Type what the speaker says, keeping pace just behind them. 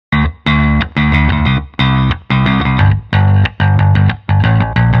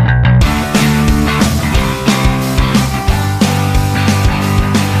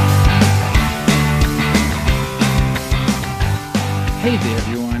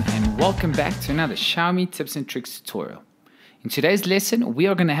welcome back to another Xiaomi tips and tricks tutorial. In today's lesson, we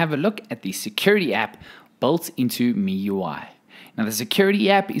are going to have a look at the security app built into MIUI. Now, the security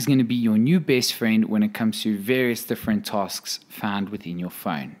app is going to be your new best friend when it comes to various different tasks found within your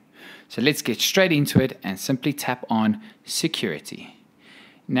phone. So let's get straight into it and simply tap on security.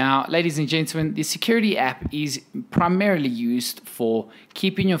 Now, ladies and gentlemen, the security app is primarily used for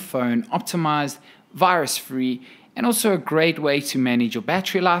keeping your phone optimized, virus-free, and also a great way to manage your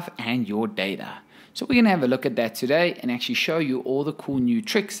battery life and your data. So we're going to have a look at that today and actually show you all the cool new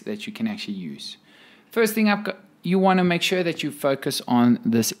tricks that you can actually use. First thing up, you want to make sure that you focus on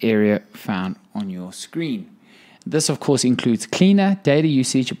this area found on your screen. This, of course, includes cleaner, data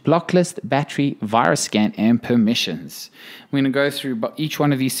usage, block list, battery, virus scan, and permissions. We're going to go through each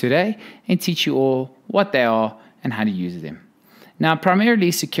one of these today and teach you all what they are and how to use them. Now,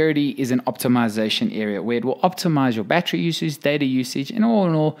 primarily, security is an optimization area where it will optimize your battery usage, data usage, and all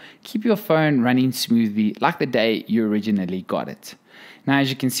in all, keep your phone running smoothly like the day you originally got it. Now,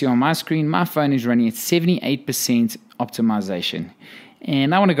 as you can see on my screen, my phone is running at 78% optimization.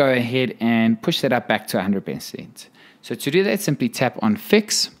 And I want to go ahead and push that up back to 100%. So to do that, simply tap on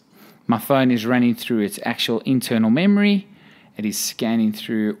Fix. My phone is running through its actual internal memory. It is scanning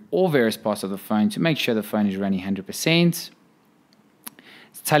through all various parts of the phone to make sure the phone is running 100%.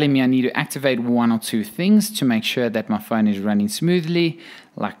 It's telling me I need to activate one or two things to make sure that my phone is running smoothly,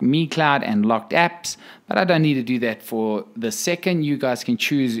 like Mi Cloud and locked apps, but I don't need to do that for the second. You guys can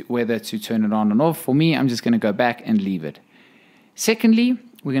choose whether to turn it on or off. For me, I'm just going to go back and leave it. Secondly,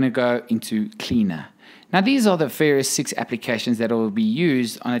 we're going to go into Cleaner. Now, these are the various 6 applications that will be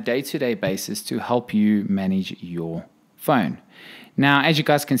used on a day-to-day basis to help you manage your phone. Now, as you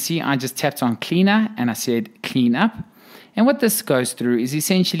guys can see, I just tapped on Cleaner and I said Clean Up. And what this goes through is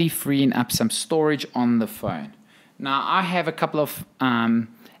essentially freeing up some storage on the phone. Now, I have a couple of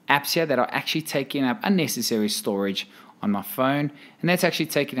apps here that are actually taking up unnecessary storage on my phone, and that's actually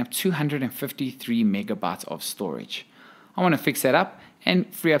taking up 253 megabytes of storage. I want to fix that up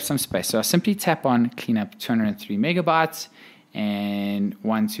and free up some space. So I simply tap on Clean Up 203 megabytes, and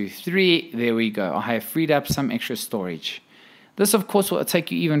 1, 2, 3, there we go. I have freed up some extra storage. This, of course, will take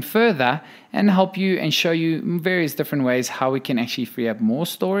you even further and help you and show you various different ways how we can actually free up more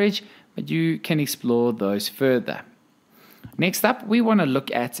storage, but you can explore those further. Next up, we want to look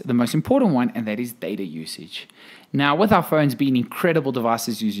at the most important one, and that is data usage. Now, with our phones being incredible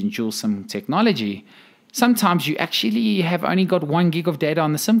devices using dual SIM technology, sometimes you actually have only got 1 gig of data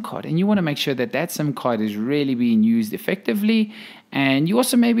on the SIM card, and you want to make sure that that SIM card is really being used effectively, and you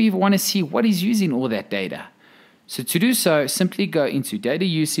also maybe want to see what is using all that data. So to do so, simply go into data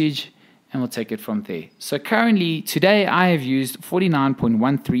usage and we'll take it from there. So currently, today, I have used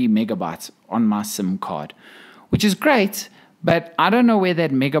 49.13 megabytes on my SIM card, which is great, but I don't know where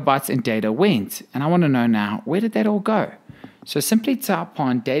that megabytes and data went. And I want to know now, where did that all go? So simply tap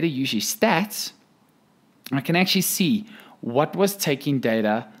on data usage stats. I can actually see what was taking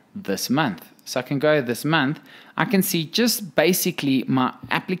data this month. So I can go this month. I can see just basically my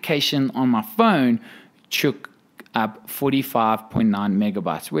application on my phone took up 45.9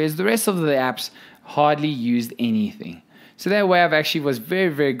 megabytes, whereas the rest of the apps hardly used anything. So that way I've actually was very,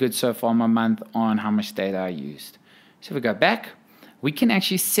 very good so far my month on how much data I used. So if we go back, we can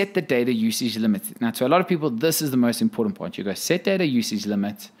actually set the data usage limit. Now, to a lot of people, this is the most important part. You go set data usage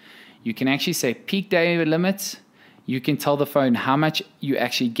limit. You can actually say peak data limit. You can tell the phone how much you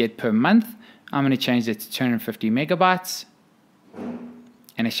actually get per month. I'm going to change that to 250 megabytes.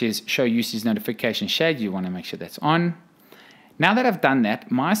 And it says show usage notification shade. You want to make sure that's on. Now that I've done that,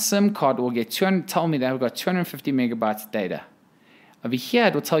 my SIM card will tell me that I've got 250 megabytes of data. Over here,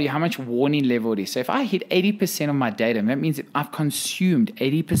 it will tell you how much warning level it is. So if I hit 80% of my data, that means if I've consumed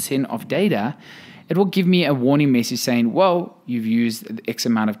 80% of data, it will give me a warning message saying, whoa, you've used X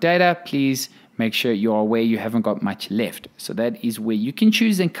amount of data. Please make sure you're aware you haven't got much left. So that is where you can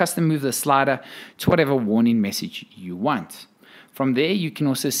choose and custom move the slider to whatever warning message you want. From there, you can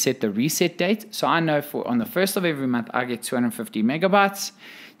also set the reset date. So I know on the 1st of every month, I get 250 megabytes.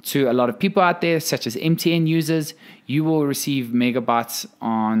 To a lot of people out there, such as MTN users, you will receive megabytes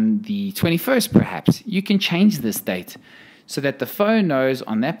on the 21st, perhaps. You can change this date so that the phone knows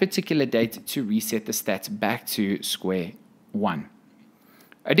on that particular date to reset the stats back to square one.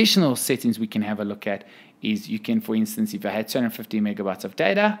 Additional settings we can have a look at is you can, for instance, if I had 250 megabytes of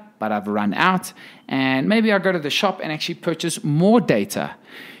data, but I've run out, and maybe I go to the shop and actually purchase more data,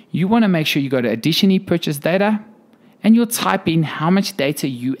 you want to make sure you go to additionally purchase data, and you'll type in how much data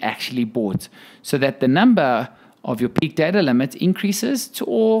you actually bought so that the number of your peak data limit increases to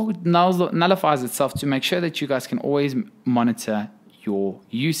or nullifies itself to make sure that you guys can always monitor your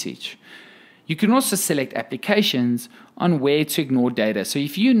usage. You can also select applications on where to ignore data. So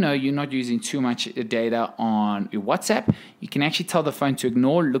if you know you're not using too much data on your WhatsApp, you can actually tell the phone to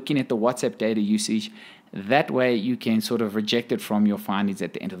ignore looking at the WhatsApp data usage. That way you can sort of reject it from your findings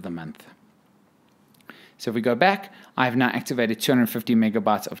at the end of the month. So if we go back, I've now activated 250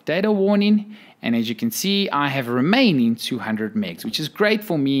 megabytes of data warning. And as you can see, I have remaining 200 megs, which is great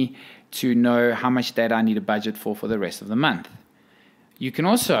for me to know how much data I need to budget for the rest of the month. You can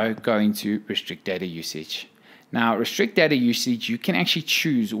also go into restrict data usage. Now, restrict data usage, you can actually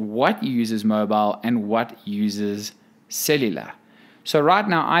choose what uses mobile and what uses cellular. So right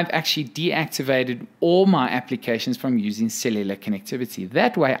now, I've actually deactivated all my applications from using cellular connectivity.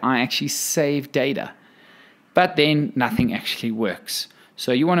 That way, I actually save data, but then nothing actually works.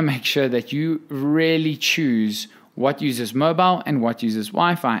 So you want to make sure that you really choose what uses mobile and what uses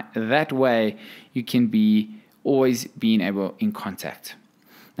Wi-Fi. That way, you can be always being able in contact.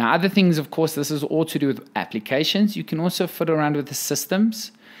 Now, other things, of course, this is all to do with applications. You can also fiddle around with the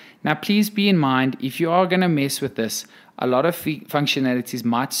systems. Now, please be in mind, if you are going to mess with this, a lot of functionalities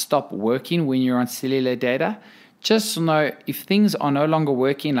might stop working when you're on cellular data. Just know if things are no longer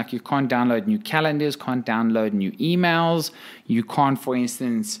working, like you can't download new calendars, can't download new emails, you can't, for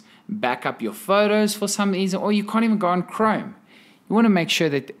instance, back up your photos for some reason, or you can't even go on Chrome. You want to make sure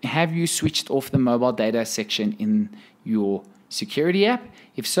that have you switched off the mobile data section in your security app?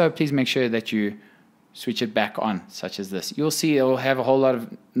 If so, please make sure that you switch it back on, such as this. You'll see it will have a whole lot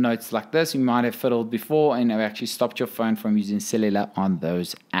of notes like this. You might have fiddled before and have actually stopped your phone from using cellular on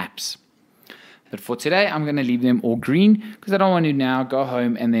those apps. But for today, I'm going to leave them all green because I don't want to now go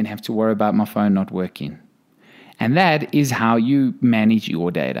home and then have to worry about my phone not working. And that is how you manage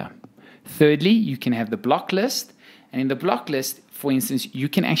your data. Thirdly, you can have the block list. And in the block list, for instance, you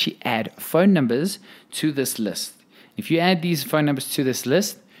can actually add phone numbers to this list. If you add these phone numbers to this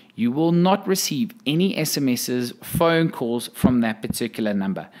list, you will not receive any SMSs, phone calls from that particular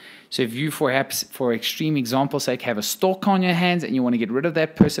number. So if you perhaps, for extreme example's sake, have a stalker on your hands and you want to get rid of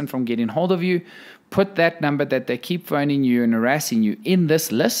that person from getting hold of you, put that number that they keep phoning you and harassing you in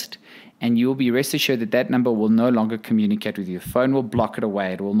this list, and you'll be rest assured that that number will no longer communicate with you. Your phone will block it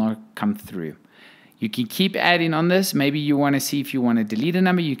away. It will not come through. You can keep adding on this. Maybe you want to see if you want to delete a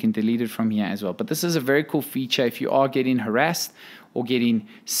number, you can delete it from here as well. But this is a very cool feature. If you are getting harassed or getting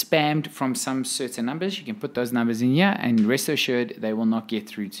spammed from some certain numbers, you can put those numbers in here and rest assured they will not get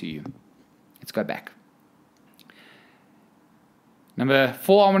through to you. Let's go back. Number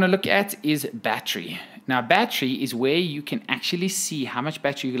 4 I want to look at is battery. Now, battery is where you can actually see how much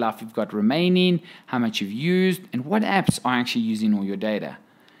battery life you've got remaining, how much you've used, and what apps are actually using all your data.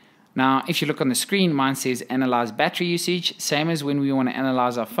 Now, if you look on the screen, mine says analyze battery usage. Same as when we want to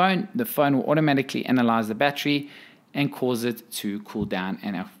analyze our phone, the phone will automatically analyze the battery and cause it to cool down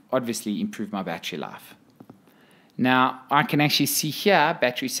and obviously improve my battery life. Now, I can actually see here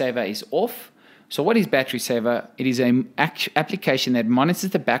battery saver is off. So what is battery saver? It is an application that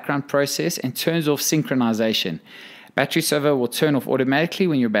monitors the background process and turns off synchronization. Battery saver will turn off automatically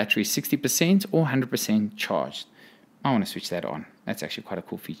when your battery is 60% or 100% charged. I want to switch that on. That's actually quite a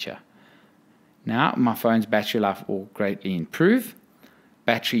cool feature. Now, my phone's battery life will greatly improve.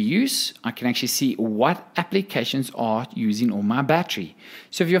 Battery use, I can actually see what applications are using all my battery.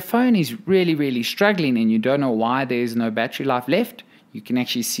 So if your phone is really struggling and you don't know why there's no battery life left, you can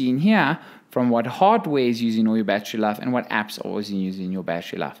actually see in here from what hardware is using all your battery life and what apps are always using your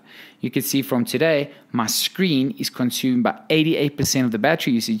battery life. You can see from today, my screen is consumed by 88% of the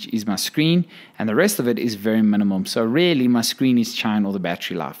battery usage is my screen, and the rest of it is very minimum. So really, my screen is churning all the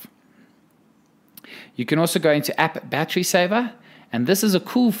battery life. You can also go into app battery saver, and this is a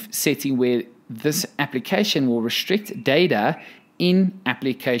cool setting where this application will restrict data in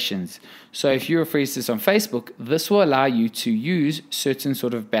applications. So if you're, for instance, on Facebook, this will allow you to use certain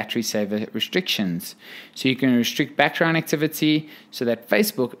sort of battery saver restrictions. So you can restrict background activity so that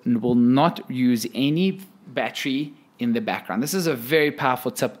Facebook will not use any battery in the background. This is a very powerful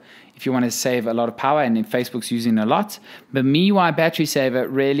tip if you want to save a lot of power, and then Facebook's using a lot. But MIUI battery saver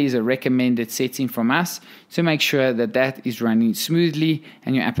really is a recommended setting from us to make sure that that is running smoothly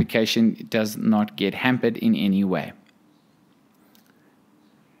and your application does not get hampered in any way.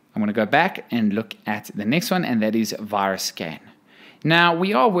 I'm going to go back and look at the next one, and that is virus scan. Now,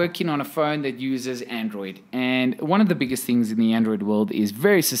 we are working on a phone that uses Android, and one of the biggest things in the Android world is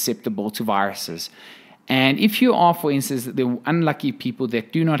very susceptible to viruses. And if you are, for instance, the unlucky people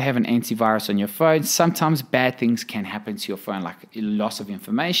that do not have an antivirus on your phone, sometimes bad things can happen to your phone, like loss of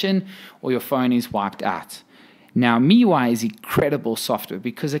information or your phone is wiped out. Now, MIUI is incredible software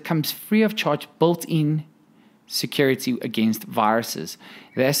because it comes free of charge built in security against viruses.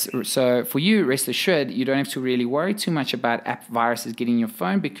 So for you, rest assured, you don't have to really worry too much about app viruses getting your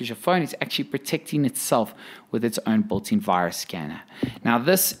phone, because your phone is actually protecting itself with its own built-in virus scanner. Now,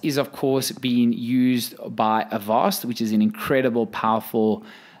 this is, of course, being used by Avast, which is an incredible, powerful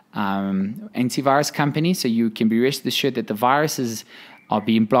antivirus company. So you can be rest assured that the viruses are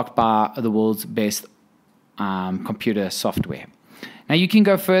being blocked by the world's best computer software. Now you can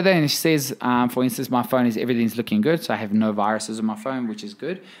go further, and it says, for instance, my phone is everything's looking good, so I have no viruses on my phone, which is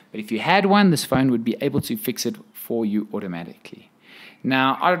good. But if you had one, this phone would be able to fix it for you automatically.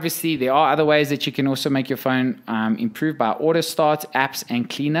 Now, obviously, there are other ways that you can also make your phone improve by auto start, apps, and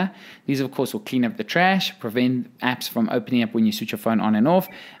cleaner. These, of course, will clean up the trash, prevent apps from opening up when you switch your phone on and off.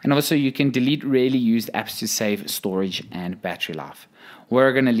 And also, you can delete rarely used apps to save storage and battery life.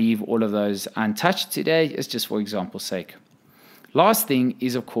 We're going to leave all of those untouched today. It's just for example's sake. Last thing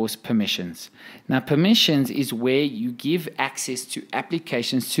is, of course, permissions. Now, permissions is where you give access to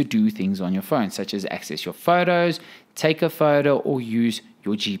applications to do things on your phone, such as access your photos, take a photo, or use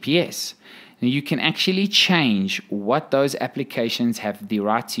your GPS. Now, you can actually change what those applications have the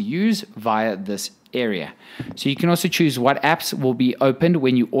right to use via this area. So you can also choose what apps will be opened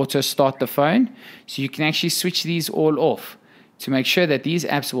when you auto start the phone. So you can actually switch these all off to make sure that these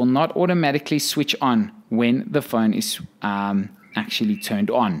apps will not automatically switch on when the phone is actually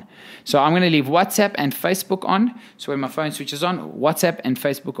turned on. So I'm going to leave WhatsApp and Facebook on. So when my phone switches on, WhatsApp and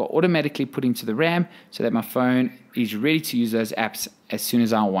Facebook are automatically put into the RAM so that my phone is ready to use those apps as soon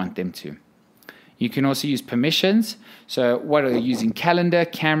as I want them to. You can also use permissions. So what are you using? Calendar,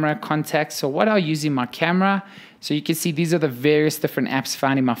 camera, contacts. So what are you using my camera? So you can see these are the various different apps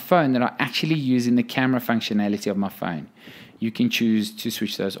found in my phone that are actually using the camera functionality of my phone. You can choose to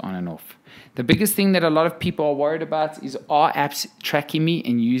switch those on and off. The biggest thing that a lot of people are worried about is, are apps tracking me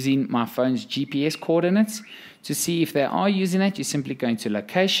and using my phone's GPS coordinates? To see if they are using it, you simply go into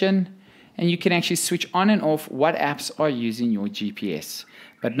location, and you can actually switch on and off what apps are using your GPS.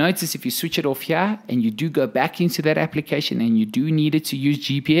 But notice, if you switch it off here and you do go back into that application and you do need it to use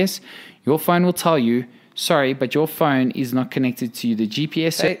GPS, your phone will tell you, sorry, but your phone is not connected to the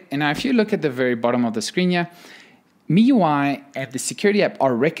GPS. And now if you look at the very bottom of the screen here, MIUI and the security app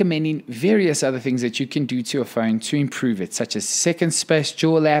are recommending various other things that you can do to your phone to improve it, such as second space,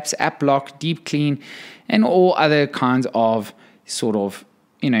 dual apps, app lock, deep clean, and all other kinds of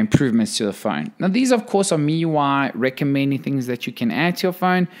improvements to the phone. Now, these, of course, are MIUI recommending things that you can add to your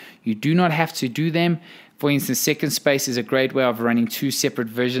phone. You do not have to do them. For instance, second space is a great way of running two separate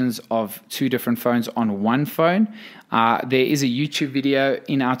versions of two different phones on one phone. There is a YouTube video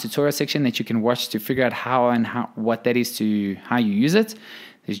in our tutorial section that you can watch to figure out what that is, to how you use it.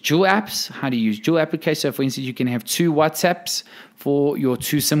 There's dual apps, how to use dual applications. So for instance, you can have two WhatsApps for your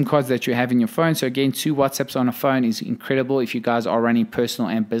two SIM cards that you have in your phone. So again, two WhatsApps on a phone is incredible if you guys are running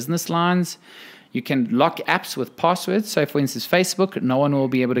personal and business lines. You can lock apps with passwords. So for instance, Facebook, no one will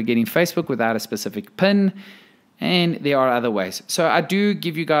be able to get in Facebook without a specific PIN. And there are other ways. So I do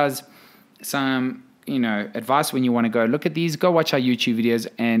give you guys some advice when you want to go look at these. Go watch our YouTube videos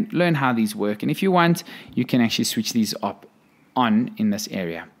and learn how these work. And if you want, you can actually switch these on in this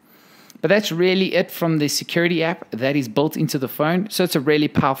area. But that's really it from the security app that is built into the phone. So it's a really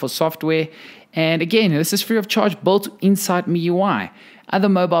powerful software. And again, this is free of charge, built inside MIUI. Other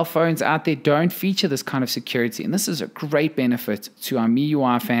mobile phones out there don't feature this kind of security. And this is a great benefit to our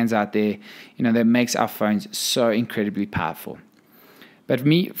MIUI fans out there, that makes our phones so incredibly powerful. But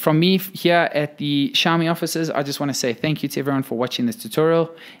from me here at the Xiaomi offices, I just want to say thank you to everyone for watching this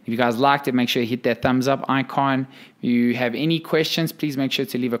tutorial. If you guys liked it, make sure you hit that thumbs up icon. If you have any questions, please make sure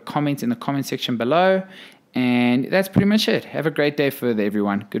to leave a comment in the comment section below. And that's pretty much it. Have a great day further,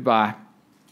 everyone. Goodbye.